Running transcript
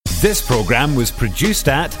This programme was produced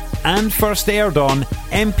at and first aired on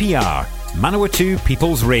MPR, Manawatu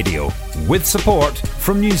People's Radio, with support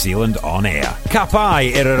from New Zealand On Air. Ka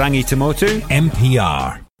pai Irarangi Tamotu,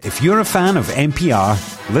 MPR. If you're a fan of MPR,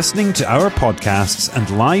 listening to our podcasts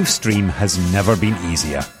and live stream has never been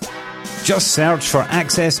easier. Just search for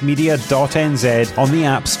accessmedia.nz on the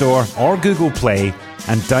App Store or Google Play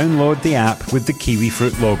and download the app with the kiwi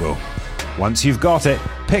fruit logo. Once you've got it,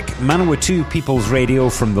 pick Manawatu People's Radio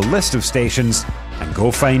from the list of stations and go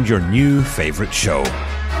find your new favourite show.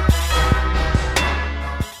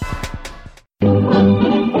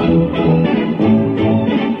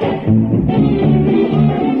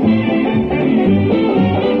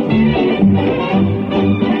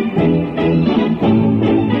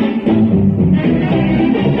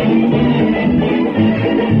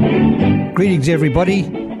 Greetings everybody,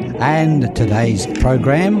 and today's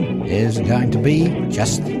program is going to be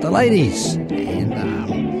just the ladies,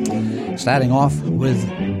 and starting off with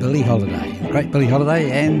Billie Holiday, the great Billie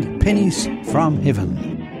Holiday and Pennies from Heaven.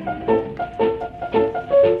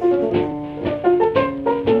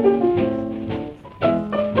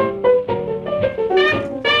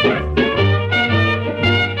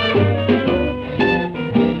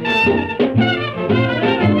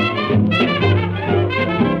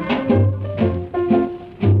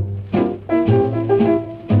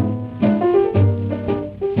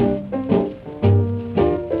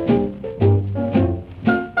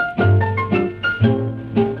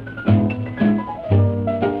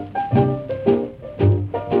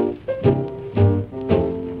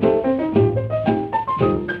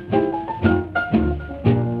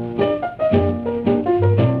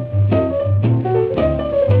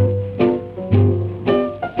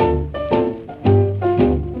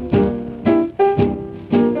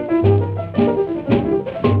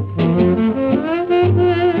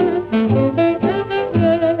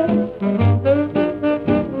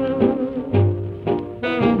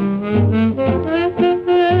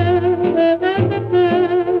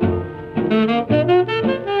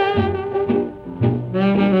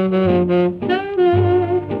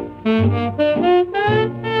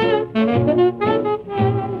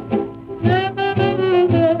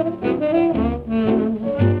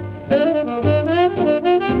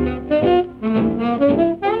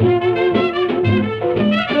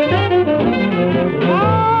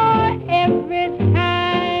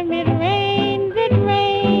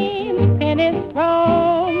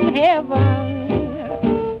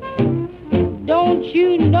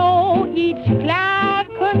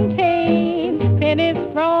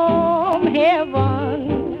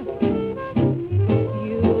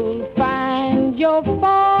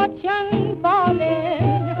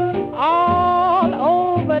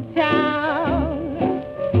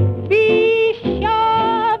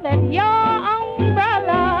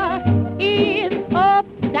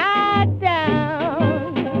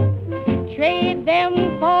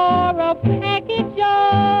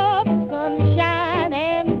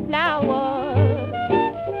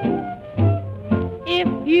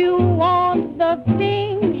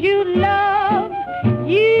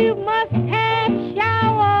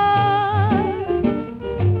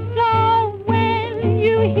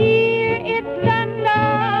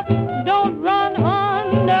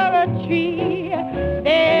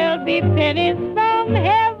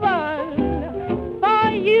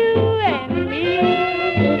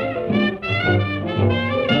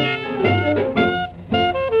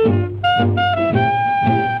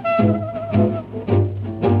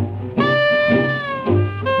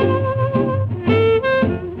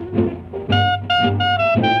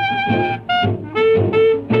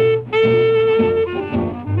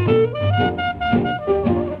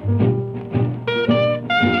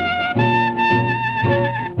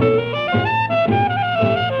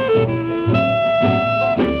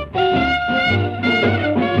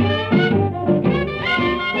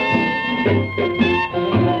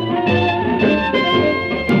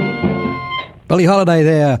 Billie Holiday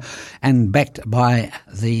there, and backed by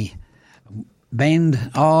the band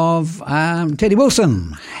of Teddy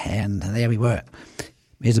Wilson. And there we were.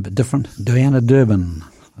 Here's a bit different. Diana Durbin,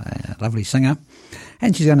 a lovely singer.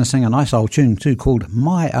 And she's going to sing a nice old tune too called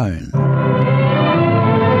My Own.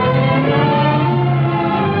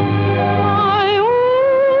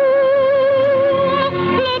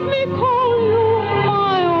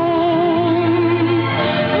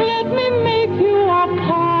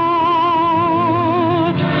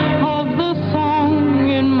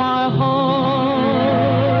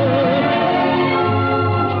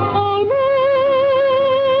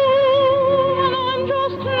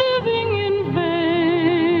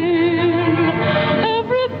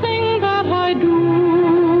 That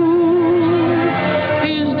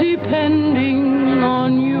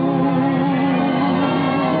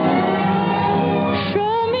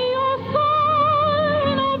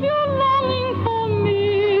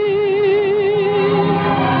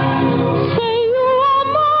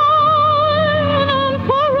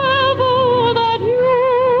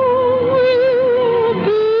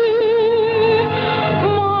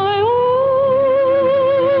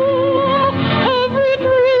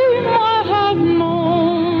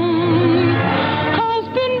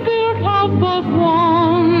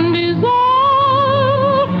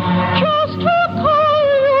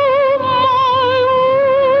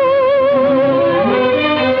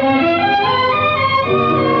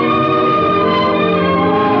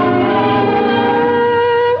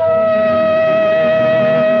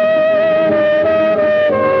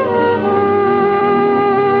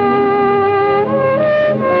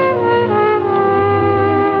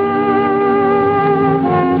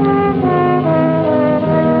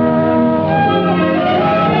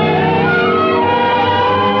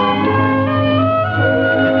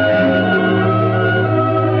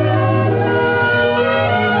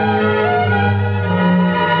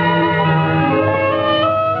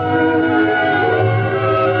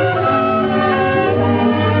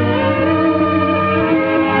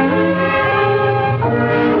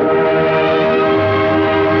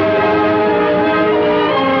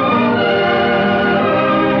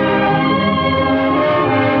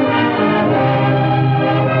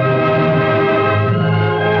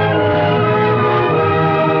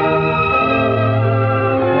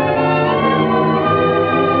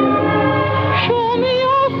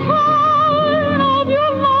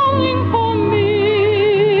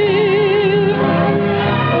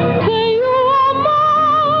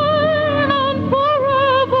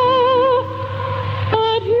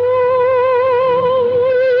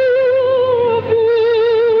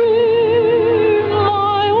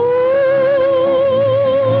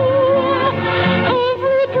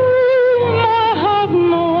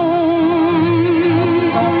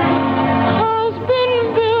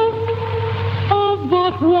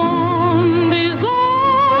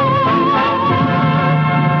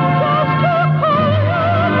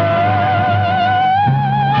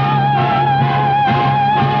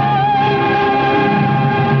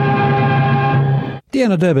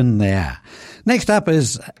Fiona Durbin there. Next up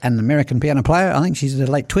is an American piano player. I think she's in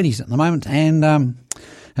her late 20s at the moment, and her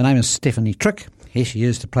name is Stephanie Trick. Here she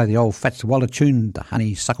is to play the old Fats Waller tune, The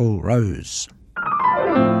Honeysuckle Rose.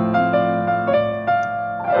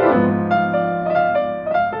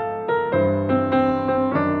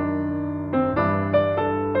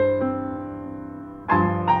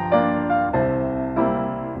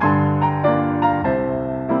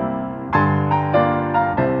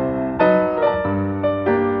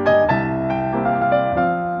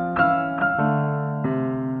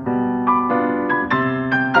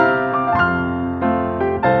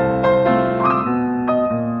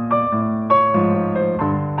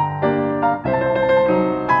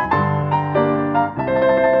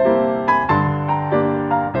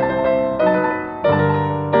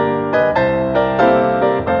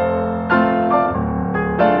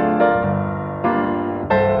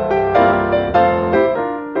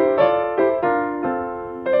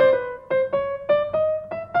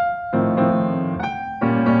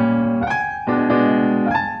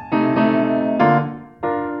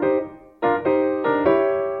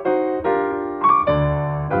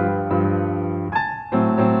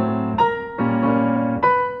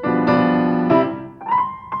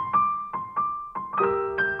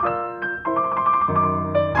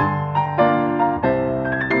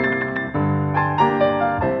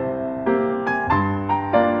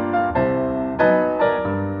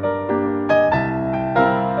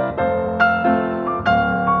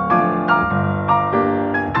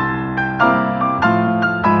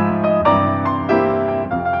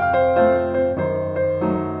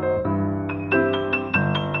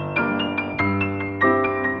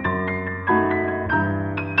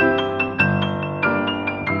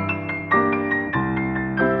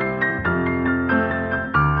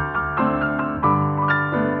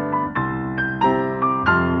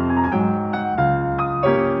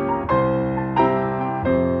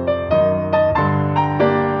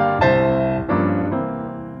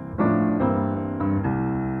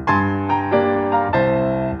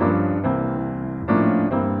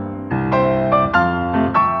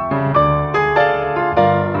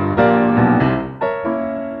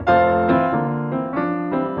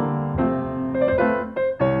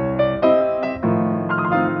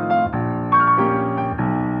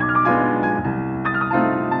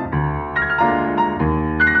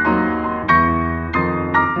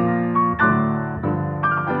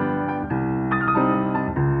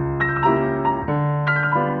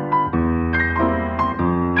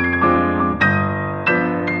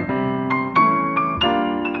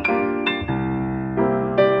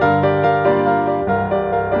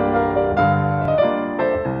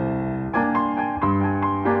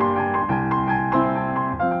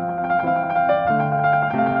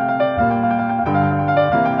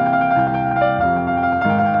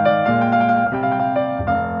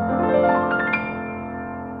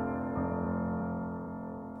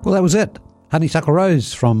 Well, that was it. Honeysuckle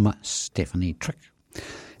Rose from Stephanie Trick.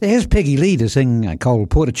 There's Peggy Lee to sing a Cole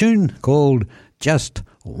Porter tune called Just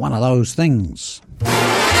One of Those Things.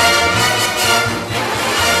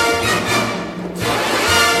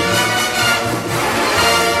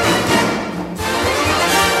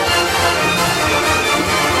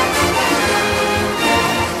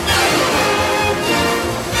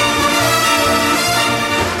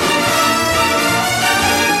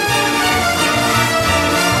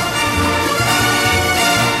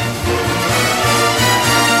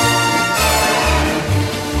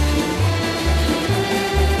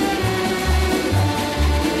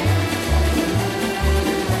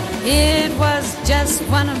 Just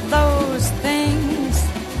one of those things,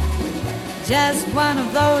 just one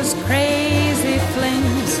of those crazy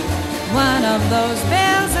flings, one of those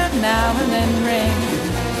bells that now and then ring,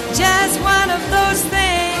 just one of those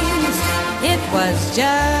things. It was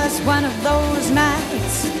just one of those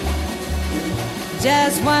nights,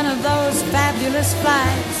 just one of those fabulous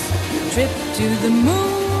flights, trip to the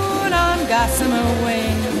moon on gossamer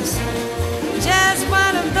wings, just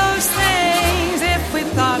one of those things. If we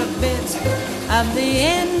thought a bit of the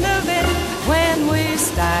end of it when we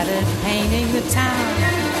started painting the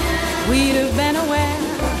town, we'd have been aware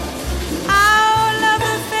our love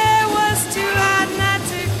affair was too hot not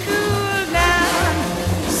to cool down.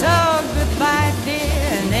 So goodbye, dear,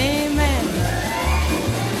 and amen.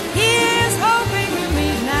 Here's hoping we'll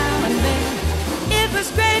meet now and then. It was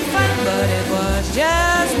great fun, but it was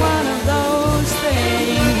just one of those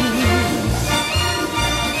things.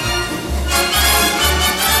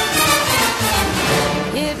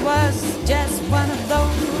 It was just one of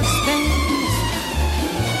those things,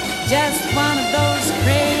 just one of those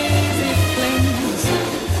crazy flings,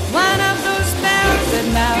 one of those bells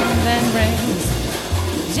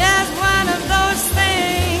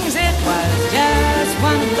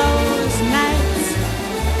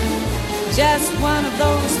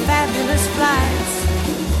those fabulous flights.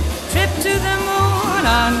 Trip to the moon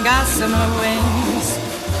on gossamer wings.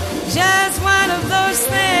 Just one of those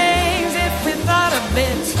things, if we thought a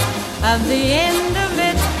bit of the end of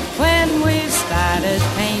it when we started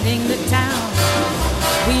painting the town,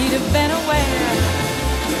 we'd have been aware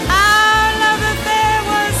our love affair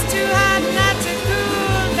was too hot not to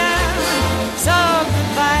cool down. So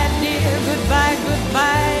goodbye, dear, goodbye,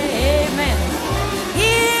 goodbye, amen.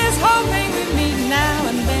 Here's hoping we meet now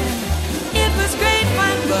and then. It was great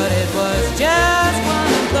fun, but it was just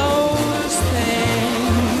one of those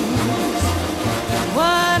things.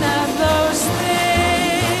 One of those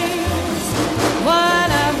things.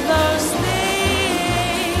 One of those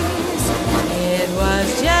things. It was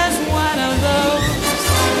just one of those things.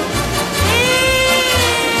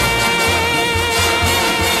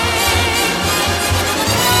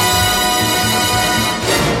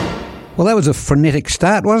 Well, that was a frenetic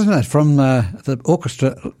start, wasn't it, from the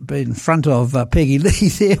orchestra in front of Peggy Lee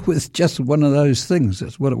there with just one of those things.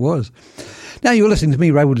 That's what it was. Now you're listening to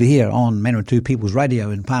me, Ray Woodley, here on Manawatu People's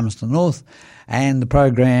Radio in Palmerston North, and the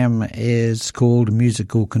program is called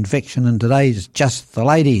Musical Confection, and today's just the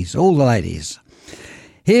ladies, all the ladies.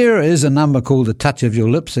 Here is a number called The Touch of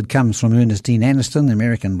Your Lips. It comes from Ernestine Aniston, the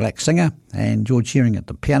American black singer, and George Shearing at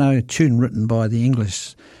the piano, a tune written by the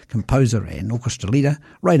English composer and orchestra leader,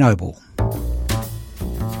 Ray Noble.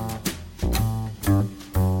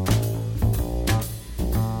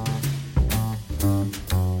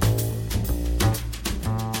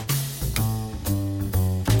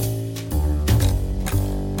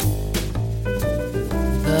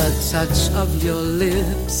 The touch of your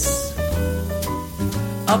lips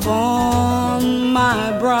upon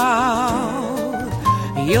my brow,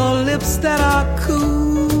 your lips that are cool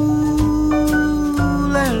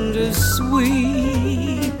and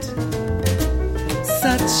sweet,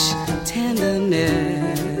 such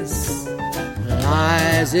tenderness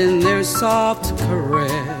lies in their soft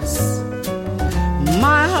caress.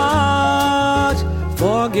 My heart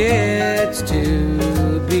forgets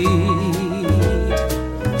to beat.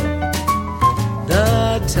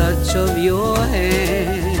 The touch of your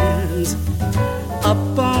hands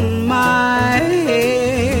upon my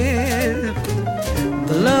head,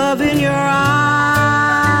 the love in your eyes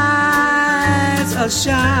a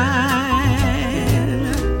shine.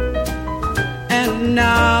 And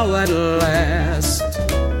now at last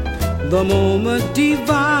the moment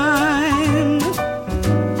divine,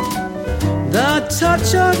 the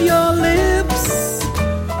touch of your lips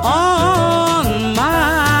on mine.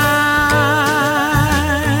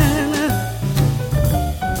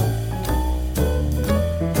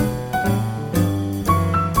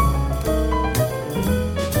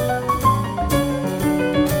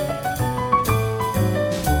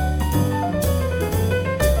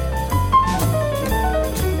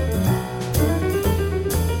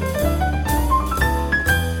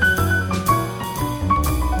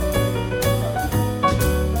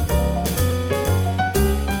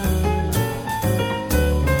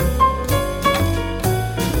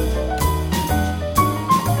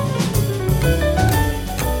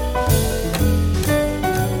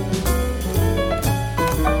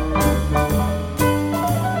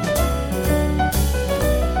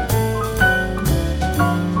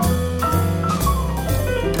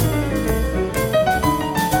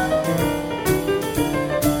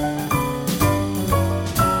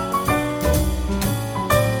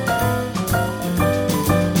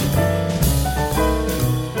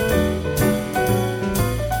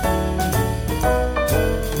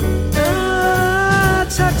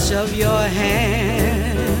 Of your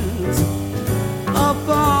hands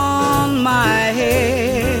upon my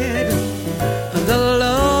head, the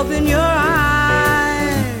love in your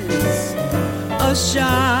eyes a shine.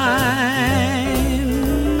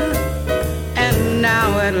 And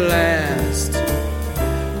now at last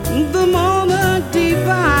the moment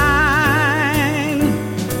divine,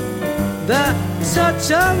 the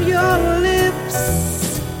touch of your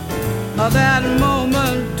lips, that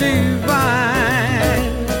moment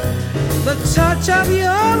divine, the touch of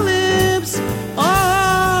your lips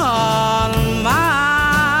on mine.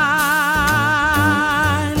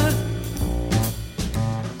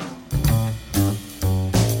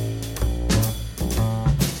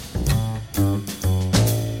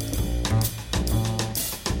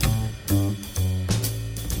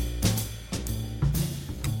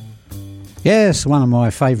 Yes, one of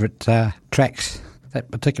my favourite tracks,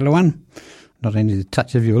 that particular one. not only the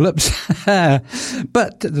touch of your lips,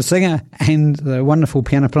 but the singer and the wonderful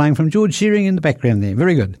piano playing from George Shearing in the background there.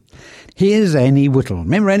 Very good. Here's Annie Whittle.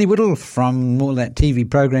 Remember Annie Whittle from all that TV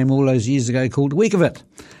program all those years ago called Week of It?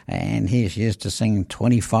 And here she is to sing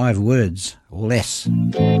 25 words or less.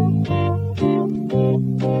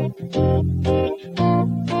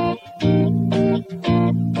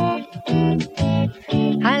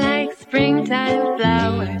 I like springtime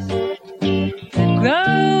flowers that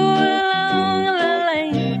grow along the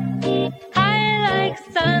lane. I like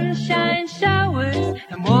sunshine showers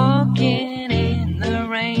and walking in the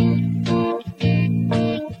rain.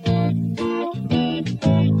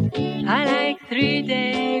 I like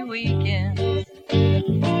 3-day weekends,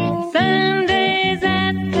 Sundays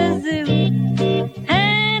at the zoo,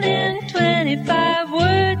 and in 25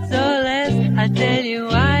 words or less, I tell you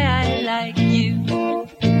why I like you.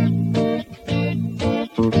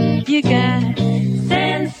 You got a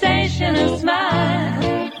sensational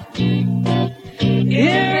smile,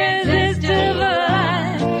 irresistible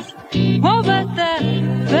eyes. Oh, but the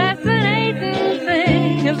fascinating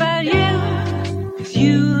thing about you is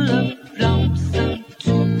you look lonesome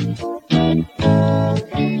too.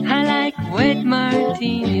 I like wet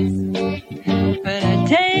martinis, but I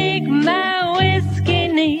take my whiskey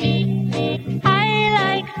neat. I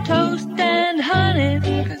like toast and honey,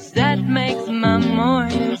 'cause that makes my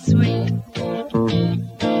morning sweet.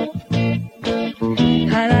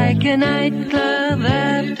 I like a nightclub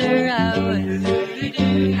after hours. I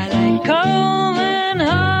like Coleman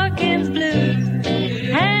Hawkins blues.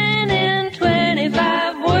 And in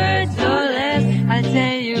 25 words or less, I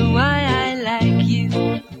tell you why I like you.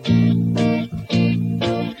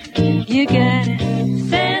 You got a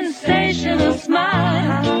sensational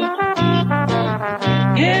smile,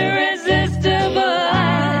 irresistible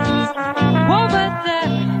eyes. Oh, but the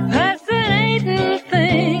fascinating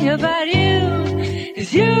thing about you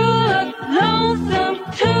is you look lonesome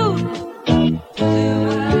too. I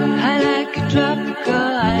like a tropical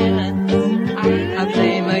island. I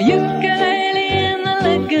play my ukulele in the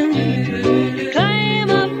lagoon, climb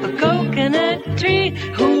up a coconut tree,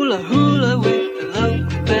 hula hula with the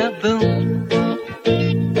local baboon.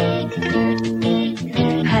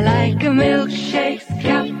 I like a milkshakes,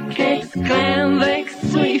 cupcakes, clam bakes,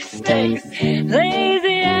 sweepstakes,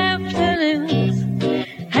 lazy afternoons,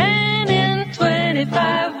 and in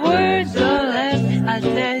 25 words or less, I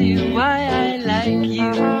tell you why I like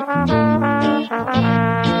you.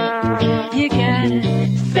 You got a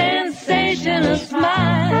sensational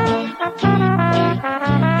smile,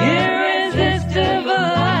 irresistible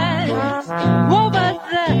eyes. Oh, but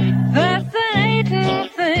the fascinating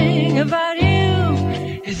thing about you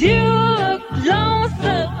is you look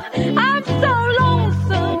lonesome. I'm so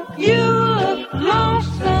lonesome. You look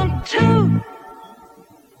lonesome too.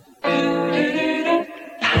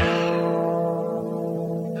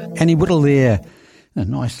 Annie Whittle there. A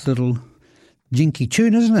nice little jinky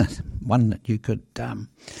tune, isn't it? One that you could do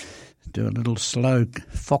a little slow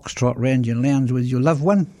foxtrot round your lounge with your loved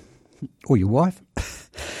one or your wife.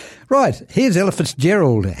 Right, here's Ella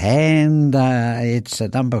Fitzgerald, and it's a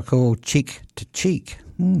number called Cheek to Cheek.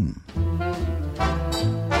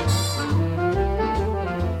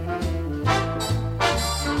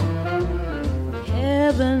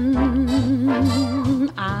 Heaven,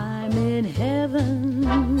 I'm in heaven,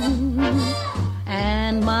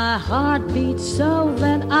 and my heart beats so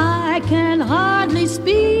that I can hardly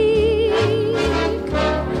speak,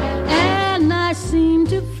 and I seem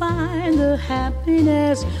to find the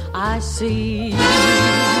happiness I see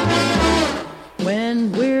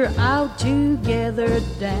when we're out together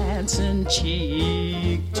dancing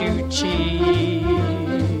cheek to cheek.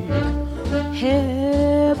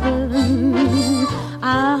 Heaven,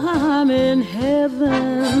 I'm in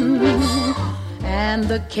heaven, and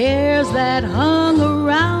the cares that hung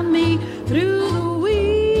around me through the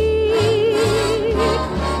week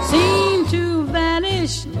seem to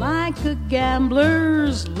vanish like a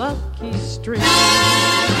gambler's lucky streak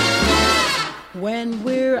when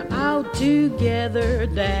we're out together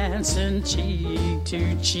dancing cheek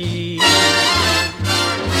to cheek.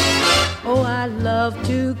 Oh, I love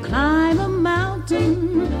to climb a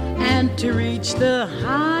mountain and to reach the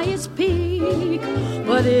highest peak,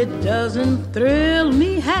 but it doesn't thrill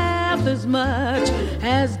me half as much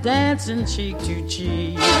as dancing cheek to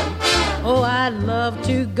cheek. Oh, I love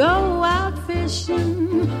to go out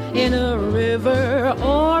fishing in a river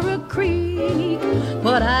or a creek,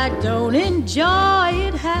 but I don't enjoy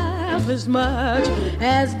it half as much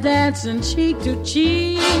as dancing cheek to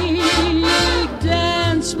cheek.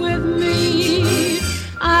 Dance with me,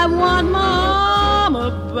 I want my arm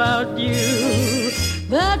about you,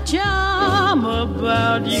 the charm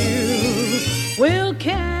about you will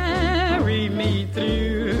carry me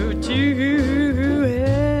through to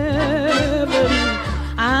heaven.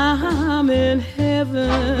 I'm in heaven,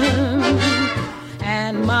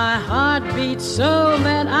 and my heart beats so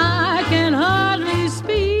that I can hardly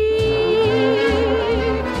speak,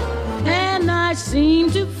 and I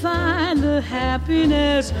seem to find the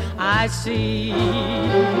happiness I seek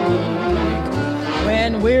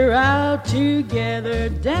when we're out together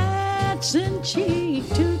dancing cheek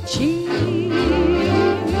to cheek.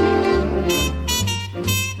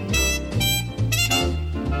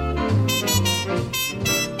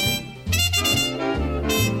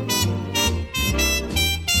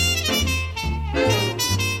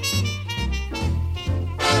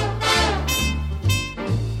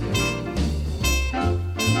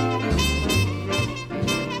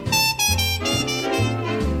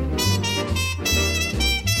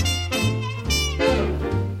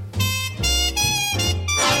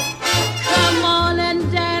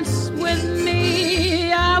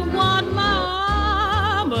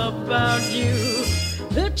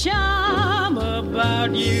 Charm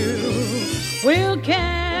about you will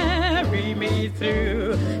carry me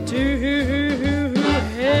through to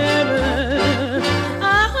heaven.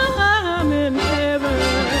 I'm in heaven,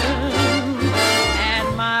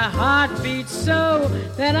 and my heart beats so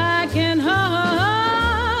that I can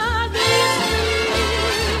hardly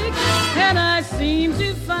speak, and I seem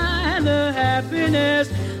to find the happiness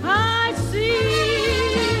I seek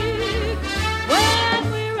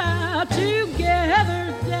when we're out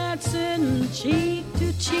together dancing cheek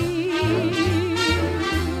to cheek,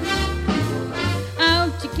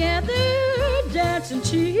 out together dancing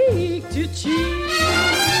cheek to cheek,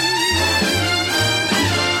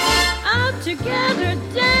 out together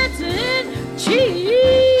dancing cheek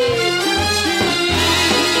to cheek.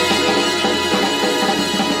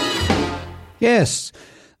 Yes,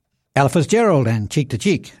 Ella Fitzgerald and Cheek to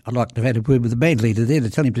Cheek. I'd like to have had a word with the band leader there to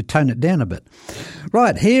tell him to tone it down a bit.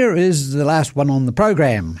 Right, here is the last one on the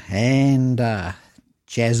program, and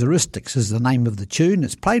Jazzeristics is the name of the tune.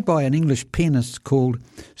 It's played by an English pianist called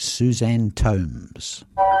Suzanne Tomes.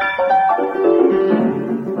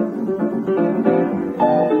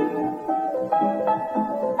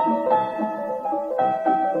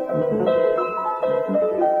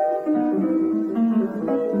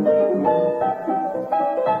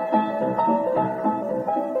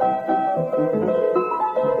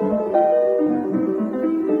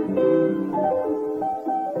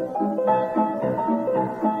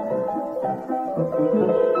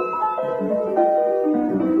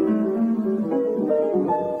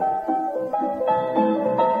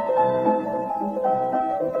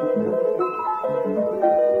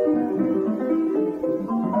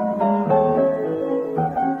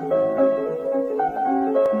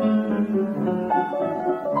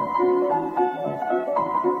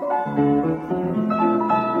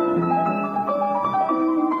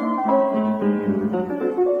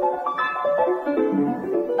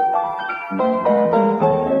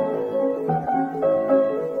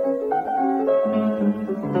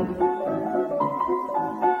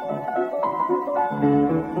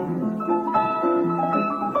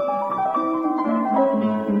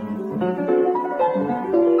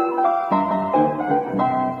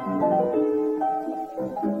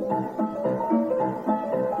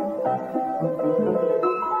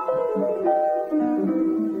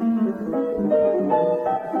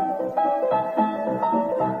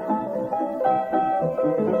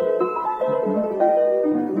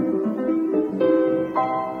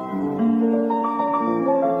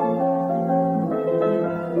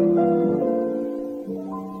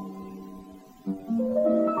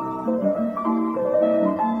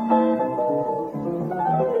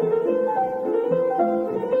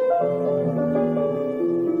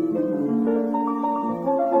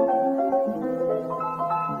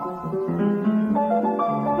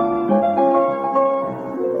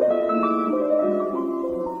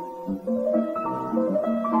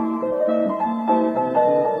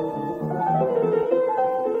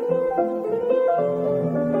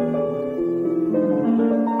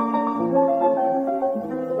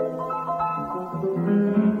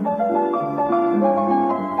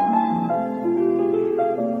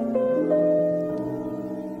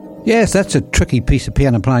 Yes, that's a tricky piece of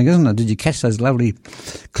piano playing, isn't it? Did you catch those lovely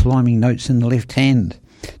climbing notes in the left hand?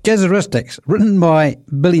 Jazzeristics, written by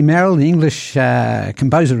Billy Merrill, the English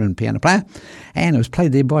composer and piano player, and it was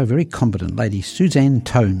played there by a very competent lady, Suzanne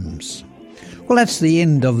Tomes. Well, that's the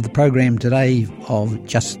end of the program today of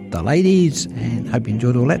Just the Ladies, and hope you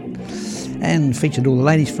enjoyed all that. and featured all the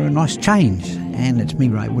ladies for a nice change. And it's me,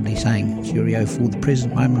 Ray Woodley, saying cheerio for the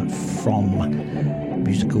present moment from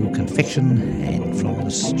musical Confection and from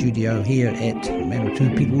the studio here at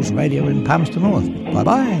Manawatu People's Radio in Palmerston North.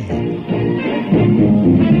 Bye-bye.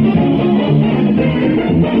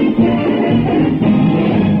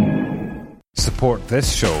 Support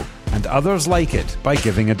this show and others like it by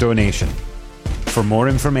giving a donation. For more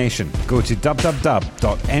information, go to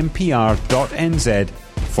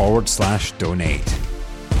www.mpr.nz/donate.